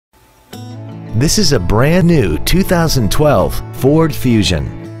This is a brand new 2012 Ford Fusion.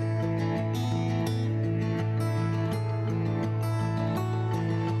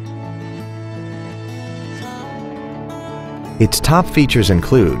 Its top features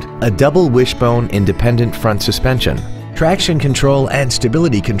include a double wishbone independent front suspension, traction control and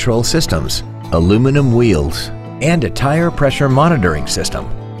stability control systems, aluminum wheels, and a tire pressure monitoring system.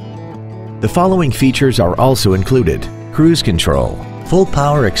 The following features are also included: cruise control, full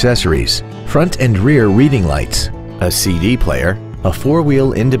power accessories, front and rear reading lights, a CD player, a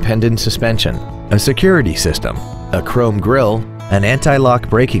four-wheel independent suspension, a security system, a chrome grille, an anti-lock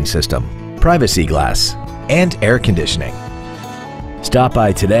braking system, privacy glass, and air conditioning. Stop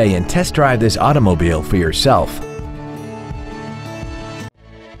by today and test drive this automobile for yourself.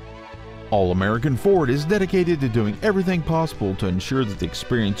 All American Ford is dedicated to doing everything possible to ensure that the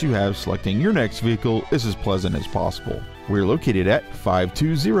experience you have selecting your next vehicle is as pleasant as possible. We're located at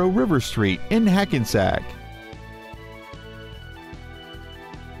 520 River Street in Hackensack.